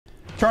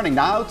Turning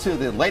now to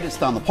the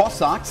latest on the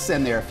PawSox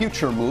and their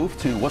future move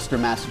to Worcester,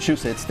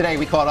 Massachusetts. Today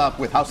we caught up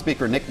with House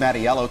Speaker Nick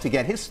Mattiello to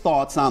get his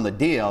thoughts on the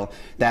deal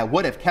that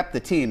would have kept the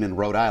team in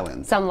Rhode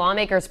Island. Some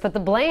lawmakers put the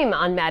blame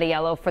on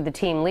Mattiello for the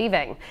team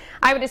leaving.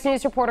 Eyewitness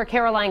News reporter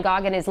Caroline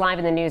Goggin is live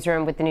in the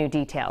newsroom with the new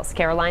details.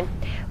 Caroline?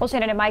 Well,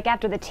 Shannon and Mike,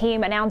 after the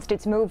team announced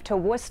its move to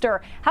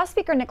Worcester, House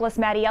Speaker Nicholas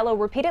Mattiello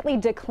repeatedly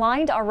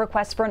declined our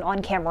request for an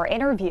on-camera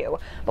interview.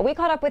 But we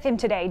caught up with him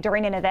today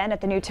during an event at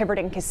the new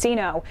Tiverton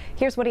Casino.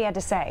 Here's what he had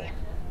to say.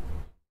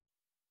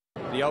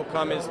 The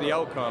outcome is the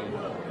outcome,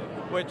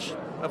 which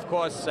of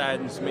course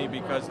saddens me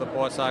because the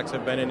PawSox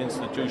have been an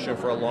institution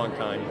for a long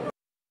time.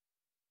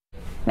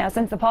 Now,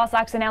 since the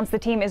PawSox announced the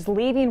team is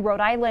leaving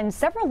Rhode Island,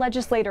 several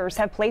legislators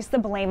have placed the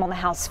blame on the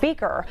House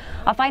Speaker.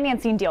 A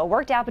financing deal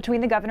worked out between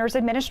the governor's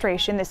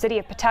administration, the city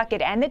of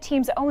Pawtucket, and the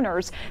team's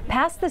owners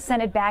passed the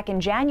Senate back in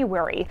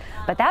January.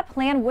 But that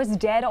plan was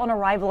dead on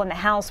arrival in the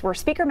House, where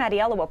Speaker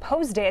Mattiello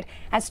opposed it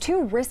as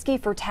too risky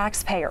for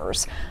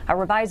taxpayers. A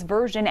revised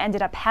version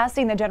ended up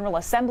passing the General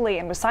Assembly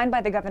and was signed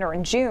by the governor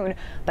in June.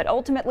 But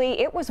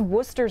ultimately, it was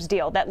Worcester's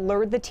deal that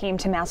lured the team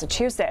to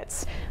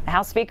Massachusetts. The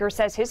House Speaker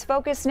says his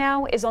focus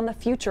now is on the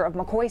future of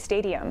McCoy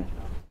Stadium.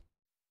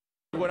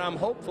 What I'm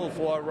hopeful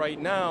for right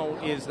now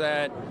is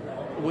that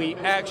we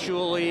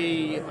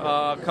actually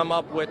come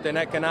up with an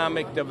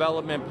economic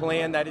development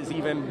plan that is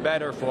even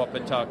better for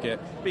Pawtucket,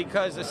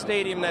 because a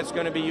stadium that's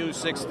going to be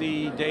used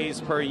 60 days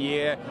per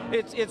year,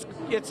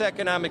 it's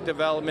economic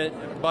development,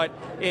 but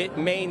it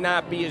may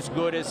not be as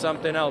good as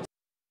something else.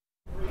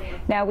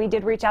 Now, we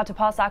did reach out to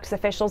PawSox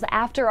officials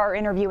after our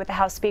interview with the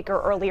House Speaker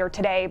earlier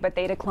today, but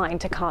they declined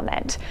to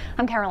comment.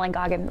 I'm Caroline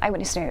Goggin,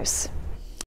 Eyewitness News.